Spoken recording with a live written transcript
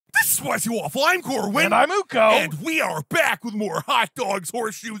Spicy Waffle. I'm Corwin. And I'm Uko. And we are back with more Hot Dogs,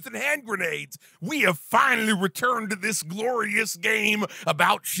 Horseshoes, and Hand Grenades. We have finally returned to this glorious game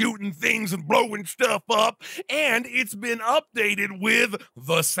about shooting things and blowing stuff up. And it's been updated with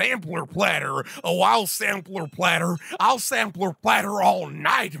the sampler platter. Oh, I'll sampler platter. I'll sampler platter all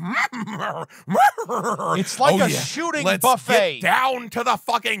night. It's like a shooting buffet. Get down to the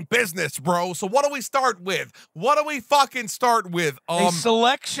fucking business, bro. So what do we start with? What do we fucking start with? A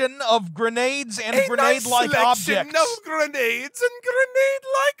selection of grenades and grenade-like objects. Of grenades and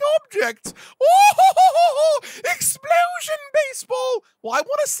grenade-like objects. Oh, explosion baseball. Well, I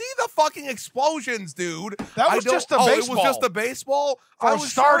want to see the fucking explosions, dude. That was just a baseball. It was just a baseball? For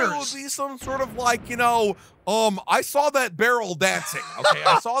starters. Sure it would be some sort of like, you know, I saw that barrel dancing, okay?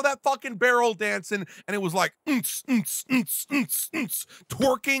 I saw that fucking barrel dancing, and it was like,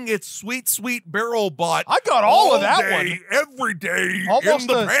 twerking its sweet, sweet barrel butt. I got all of that day, every day, almost in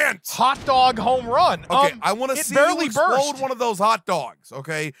the pants. Hot dog home run. Okay, I want to see you explode one of those hot dogs,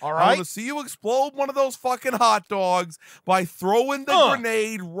 okay? All right. I want to see you explode one of those fucking hot dogs by throwing the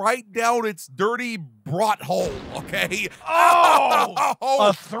grenade right down its dirty brat hole, okay? Oh,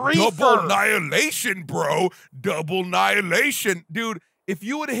 a three-fer. Double annihilation, bro. Double annihilation. Dude, if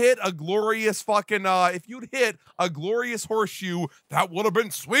you would hit a glorious fucking, if you'd hit a glorious horseshoe, that would have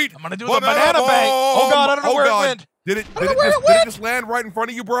been sweet. I'm gonna do the banana bank. Oh, God, I don't know where it went. Did it just land right in front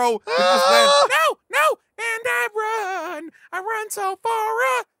of you, bro? Did it just land? No. And I run so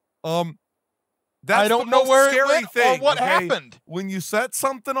far. That's I don't know where scary it went thing, or what okay? happened. When you set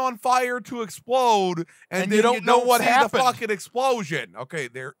something on fire to explode, and then you don't know what see happened. the fucking explosion. Okay,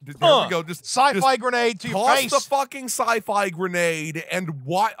 there we go. Just sci-fi grenade to your face. Toss the fucking sci-fi grenade, and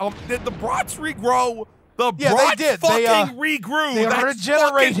why? Did the brats regrow? The yeah, brats they did. Fucking regrew. They That's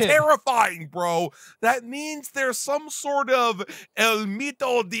regenerated. fucking terrifying, bro. That means there's some sort of El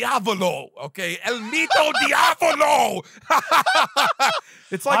Mito Diavolo. Okay, El Mito Diavolo.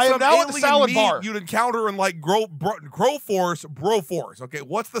 It's like some alien meat you'd encounter in like Broforce. Okay,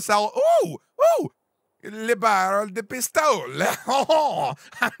 what's the salad? Ooh. Le barrel de pistole. All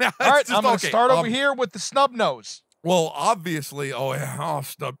right, I'm going to start over here with the snub nose. Well, obviously, I'll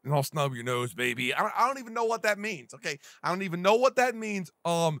snub your nose, baby. I don't even know what that means. Okay, I don't even know what that means.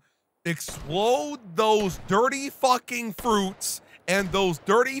 Explode those dirty fucking fruits and those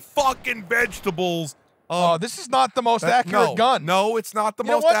dirty fucking vegetables. This is not the most accurate gun. No, it's not the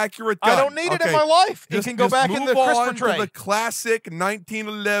most accurate gun. I don't need it in my life. It can go back in the CRISPR tray. To the classic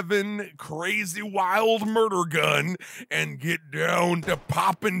 1911 crazy wild murder gun and get down to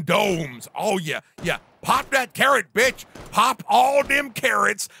popping domes. Oh yeah. Pop that carrot, bitch. Pop all them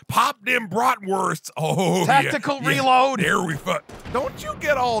carrots. Pop them bratwursts. Oh, tactical reload. There we fuck. Don't you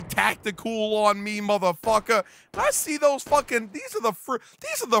get all tactical on me, motherfucker. I see those fucking, these are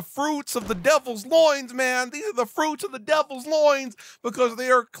the fruits of the devil's loins, man. These are the fruits of the devil's loins because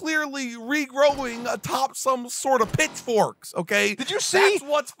they are clearly regrowing atop some sort of pitchforks, okay? Did you see? That's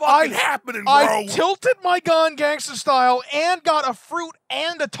what's fucking happening, bro. I tilted my gun gangster style and got a fruit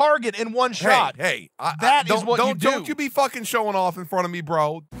and a target in one shot. Hey, that is what you do. Don't you be fucking showing off in front of me,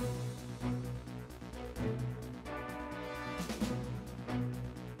 bro.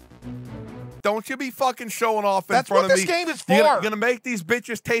 Don't you be fucking showing off in front of me. That's what this game is for. You're gonna make these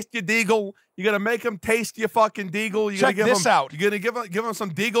bitches taste your deagle. You're gonna make them taste your fucking deagle. Check this out. You're gonna give them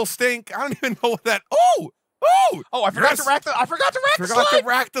some deagle stink. I don't even know what that. Oh! I forgot to rack the. I forgot to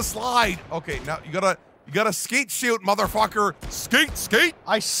rack the slide. Okay, now you gotta skeet shoot, motherfucker. Skeet.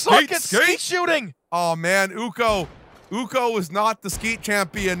 I suck at skeet shooting. Oh man, Uko is not the skeet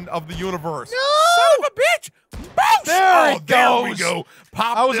champion of the universe. No! Son of a bitch! Boosh! There it goes. There we go.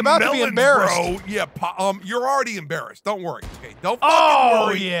 Pop I was about to be embarrassed. Bro. Yeah, you're already embarrassed. Don't worry. Okay, don't fucking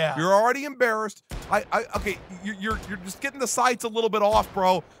worry. Yeah. You're already embarrassed. Okay, you're just getting the sights a little bit off,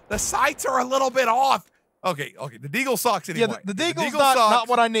 bro. The sights are a little bit off. Okay. The deagle sucks anyway. Yeah, the deagle's not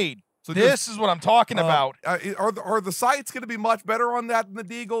what I need. So this is what I'm talking about. Are the sights going to be much better on that than the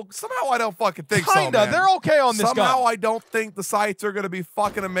deagle? Somehow I don't fucking think so, Kinda. man. They're okay on this gun. Somehow I don't think the sights are going to be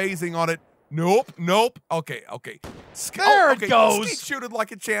fucking amazing on it. Nope. Okay. There it goes. You skeet shooted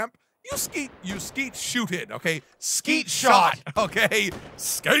like a champ. You skeet shooted, okay? Skeet shot, okay?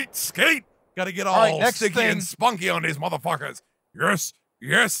 Skate. Gotta get all sticky and spunky on these motherfuckers. Yes.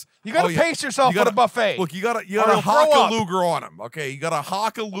 You gotta pace yourself at a buffet. Look, you gotta hock a Luger on him, okay? You gotta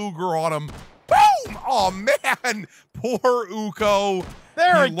hock a Luger on him. Boom! Oh man, poor Uko.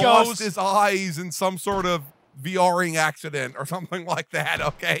 There it goes. He lost his eyes in some sort of VRing accident or something like that,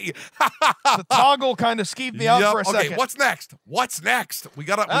 okay? The toggle kind of skeeved me out for a second. Okay, what's next? We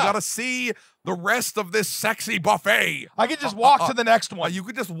gotta see the rest of this sexy buffet. I could just walk to the next one. You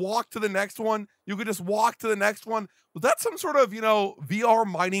could just walk to the next one. You could just walk to the next one. Was that some sort of, you know, VR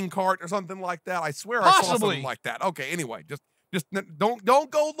mining cart or something like that? I swear I saw something like that. Okay, anyway, just don't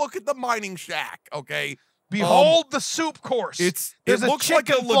go look at the mining shack, okay? Behold the soup course. There's a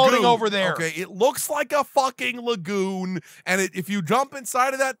chicken floating over there. Okay, it looks like a fucking lagoon, and if you jump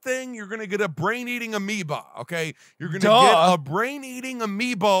inside of that thing, you're gonna get a brain-eating amoeba. Okay, you're gonna get a brain-eating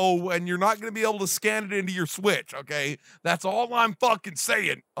amiibo, and you're not gonna be able to scan it into your Switch. Okay, that's all I'm fucking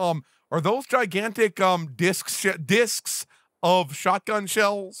saying. Are those gigantic discs of shotgun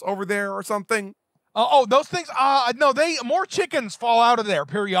shells over there or something? Oh, those things. No, more chickens fall out of there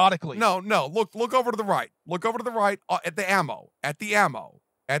periodically. No. Look over to the right. Look over to the right at the ammo. At the ammo.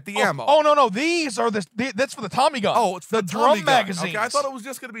 Oh no, these are that's for the Tommy gun. Oh, it's the drum magazines. Okay, I thought it was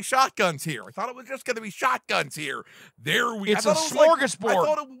just going to be shotguns here. There we. It's a smorgasbord. I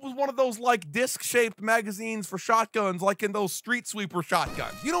thought it was one of those like disc-shaped magazines for shotguns, like in those street sweeper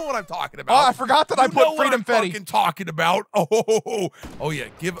shotguns. You know what I'm talking about? Oh, I forgot that I put freedom confetti. Fucking talking about. Oh yeah.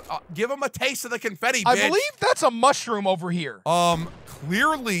 Give them a taste of the confetti, bitch. I believe that's a mushroom over here.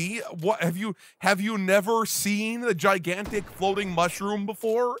 Clearly, what have you never seen the gigantic floating mushroom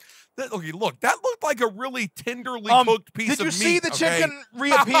before? Okay, look, that looked like a really tenderly cooked piece of meat. Did you see the chicken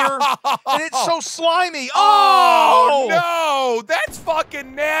reappear? And it's so slimy. Oh no, that's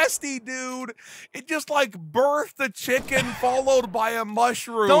fucking nasty, dude. It just like birthed a chicken followed by a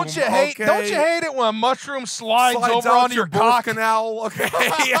mushroom. Don't you hate it when a mushroom slides over onto your cock canal? Okay.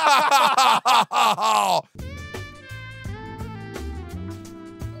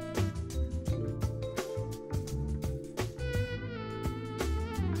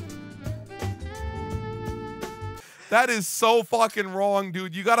 That is so fucking wrong,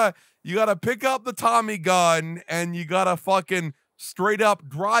 dude. You gotta pick up the Tommy gun and you gotta fucking straight up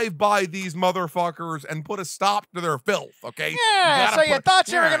drive by these motherfuckers and put a stop to their filth, okay? Yeah, so you thought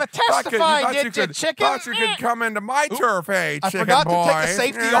you were gonna testify, did you, chicken? Thought you could come into my turf, hey, chicken boy. I forgot to take the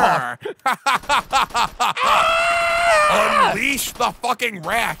safety off. Unleash the fucking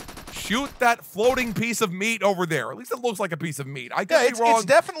wrath. Shoot that floating piece of meat over there. At least it looks like a pice of meat. I could be wrong. It's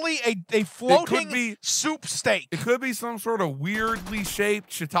definitely a floating soup steak. It could be some sort of weirdly shaped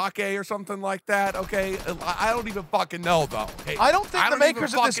shiitake or something like that. Okay, I don't even fucking know though. Okay? I don't think the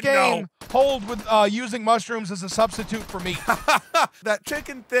makers of this game hold with using mushrooms as a substitute for meat. That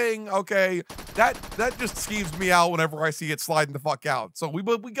chicken thing, okay, that just skeeves me out whenever I see it sliding the fuck out. So we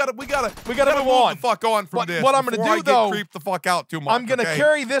gotta move the fuck on from this. What I'm gonna do though, creep the fuck out too much. I'm gonna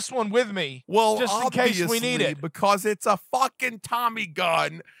carry this one with me, just in case we need it, because it's a fucking Tommy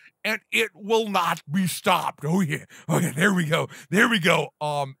gun and it will not be stopped. Oh yeah, there we go.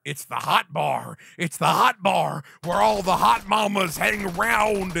 It's the hot bar. It's the hot bar where all the hot mamas hang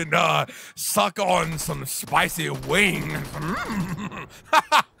around and suck on some spicy wings.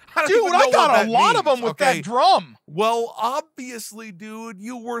 Dude, I got a lot of them with that drum. Well, obviously, dude,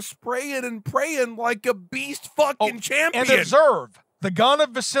 you were spraying and praying like a beast fucking champion. And observe. The gun of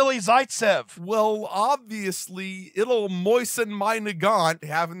Vasily Zaitsev. Well, obviously, it'll moisten my Nagant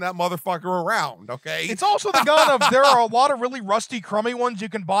having that motherfucker around, okay? It's also the gun of, there are a lot of really rusty, crummy ones you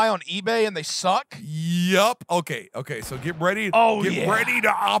can buy on eBay, and they suck. Yup. Okay, so get ready. Get ready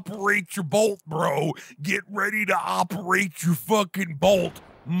to operate your bolt, bro. Get ready to operate your fucking bolt.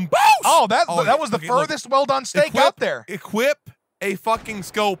 Boosh! Oh, that was the furthest well-done steak out there. Equip a fucking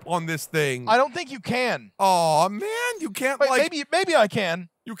scope on this thing. I don't think you can. Oh man, you can't. Wait, maybe I can.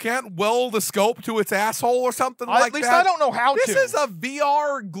 You can't weld a scope to its asshole or something like that. At least I don't know how to. This is a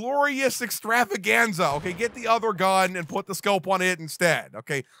VR glorious extravaganza. Okay, get the other gun and put the scope on it instead.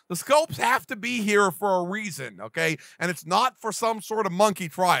 Okay, the scopes have to be here for a reason. Okay, and it's not for some sort of monkey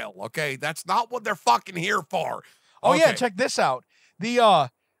trial. Okay, that's not what they're fucking here for. Oh yeah, check this out.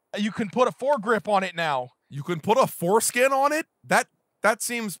 You can put a foregrip on it now. You can put a foreskin on it? That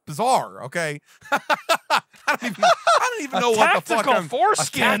seems bizarre, okay? I don't even know what the fuck a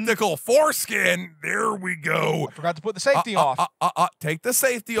tactical foreskin. There we go. I forgot to put the safety off. Take the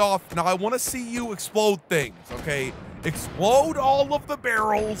safety off. Now I want to see you explode things, okay? Explode all of the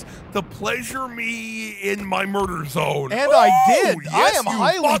barrels to pleasure me in my murder zone. And I did. Yes, I am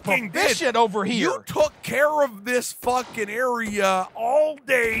highly proficient over here. You took care of this fucking area all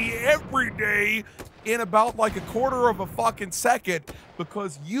day, every day, in about like a quarter of a fucking second,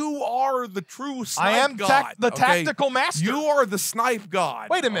 because you are the true snipe god. I am the tactical master. You are the snipe god.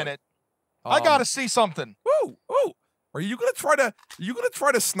 Wait a minute. I gotta see something. Ooh. Are you gonna try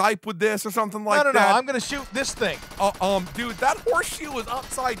to snipe with this or something like that? No. I'm gonna shoot this thing. Dude, that horseshoe is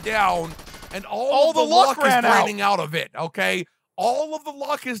upside down, and all the luck is draining out of it. Okay, all of the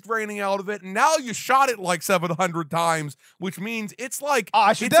luck is draining out of it, and now you shot it like 700 times, which means it's like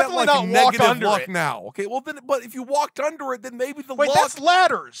I should definitely not walk under luck it now. Okay, well then, but if you walked under it, then maybe the Wait, luck. that's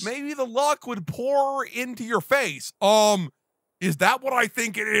ladders. Maybe the luck would pour into your face. Is that what I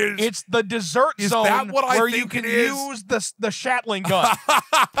think it is? It's the dessert zone that what I where think you can it is? use the Shatling gun.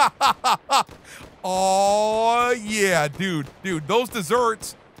 Oh yeah, dude, those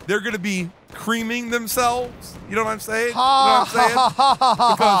desserts, they're gonna be creaming themselves. You know what I'm saying? You know what I'm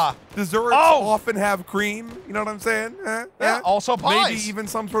saying? Because desserts often have cream. You know what I'm saying? Yeah, also pies. Maybe even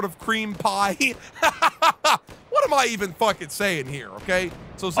some sort of cream pie. What am I even fucking saying here, okay?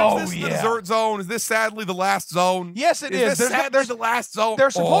 So since this is the dessert zone, is this sadly the last zone? Yes, it is. This sadly the last zone?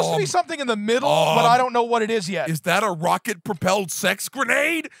 There's supposed to be something in the middle, but I don't know what it is yet. Is that a rocket-propelled sex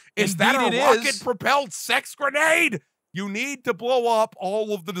grenade? Is that a rocket-propelled sex grenade? You need to blow up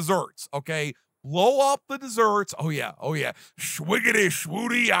all of the desserts, okay? Blow up the desserts. Oh, yeah. Schwiggity,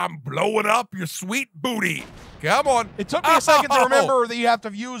 schwooty, I'm blowing up your sweet booty. Come on. It took me a second to remember that you have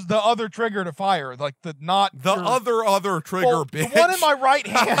to use the other trigger to fire, like the other trigger, bitch. The one in my right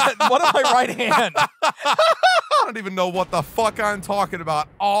hand. One in my right hand. I don't even know what the fuck I'm talking about.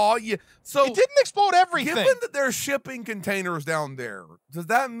 Oh, yeah. So it didn't explode everything. Given that there's shipping containers down there, does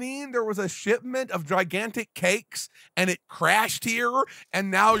that mean there was a shipment of gigantic cakes and it crashed here?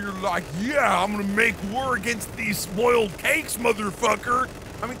 And now you're like, yeah, I'm gonna make war against these spoiled cakes, motherfucker.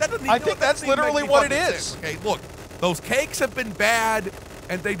 I mean, that doesn't. I think that's literally what it is. Sense. Okay, look, those cakes have been bad,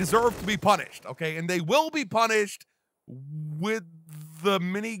 and they deserve to be punished. Okay, and they will be punished with the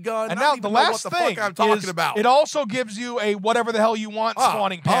minigun. And now the last thing I'm talking about. It also gives you a whatever the hell you want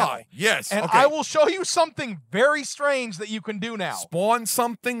spawning panel. Yes. And I will show you something very strange that you can do now. Spawn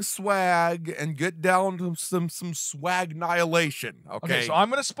something swag and get down to some swag annihilation. Okay. So I'm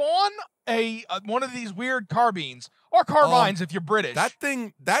gonna spawn one of these weird carbines or carbines if you're British. That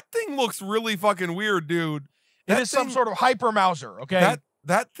thing looks really fucking weird, dude. It is some sort of hyper Mauser. Okay.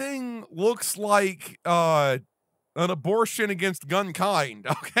 That thing looks like an abortion against gunkind.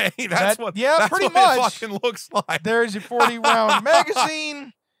 Okay, that's what pretty what much it fucking looks like. There's your 40-round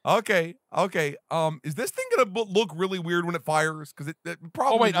magazine. Okay. Is this thing gonna look really weird when it fires? Because it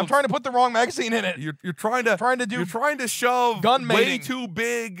probably. Oh wait, I'm trying to put the wrong magazine in it. You're trying to shove gun way too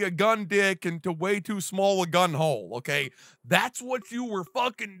big a gun dick into way too small a gun hole. Okay, that's what you were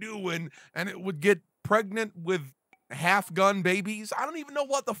fucking doing, and it would get pregnant with half gun babies. I don't even know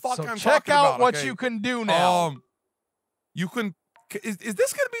what the fuck I'm talking about. Check out what you can do now. You can. Is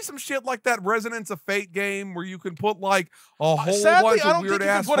this going to be some shit like that Resonance of Fate game where you can put like a whole bunch of weird ass Sadly, I don't think you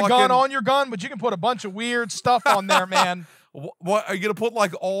can put a gun on your gun, but you can put a bunch of weird stuff on there, man. What are you going to put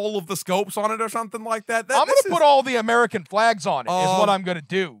like all of the scopes on it or something like that? I'm going to put all the American flags on it. Is what I'm going to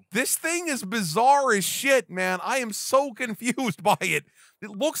do. This thing is bizarre as shit, man. I am so confused by it.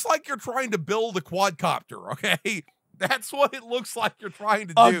 It looks like you're trying to build a quadcopter. Okay. That's what it looks like you're trying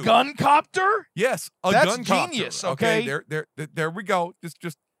to do. A gun copter? Yes, That's gun genius. copter. Okay, there we go.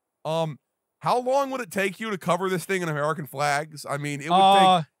 Just how long would it take you to cover this thing in American flags? I mean, it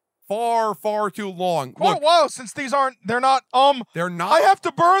would take far too long. Quite a while since they're not. I have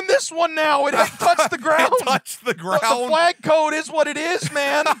to burn this one now. It ain't touched the ground. It touched the ground. The flag code is what it is,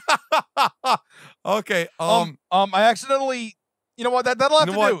 man. Okay. I accidentally. You know what? That'll have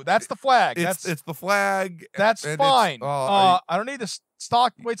to do. That's the flag. It's the flag. That's fine. I don't need the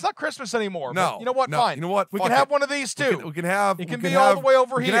stock. Wait, it's not Christmas anymore. No. You know what? Fine. You know what? We can have one of these too. We can have. It can be all the way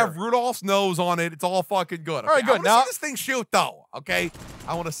over here. We can have Rudolph's nose on it. It's all fucking good. Okay? All right, good. I want to see this thing shoot though. Okay.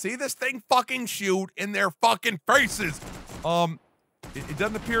 I want to see this thing fucking shoot in their fucking faces. It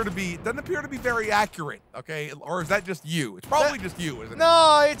doesn't appear to be very accurate, okay? Or is that just you? It's probably just you, isn't it?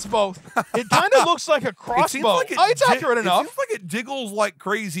 No, it's both. It kind of looks like a crossbow. It's accurate enough. It seems like it jiggles like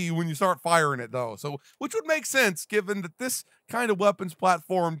crazy when you start firing it, though. So, which would make sense given that this kind of weapons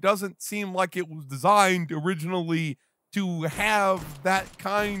platform doesn't seem like it was designed originally to have that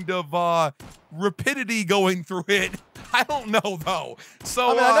kind of rapidity going through it. I don't know though.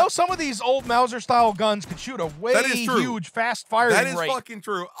 So I know some of these old Mauser style guns could shoot a way huge fast firing rate. That is fucking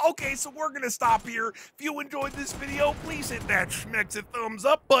true. Okay, so we're gonna stop here. If you enjoyed this video, please hit that schmeck thumbs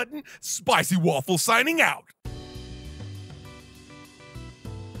up button. Spicy Waffle signing out.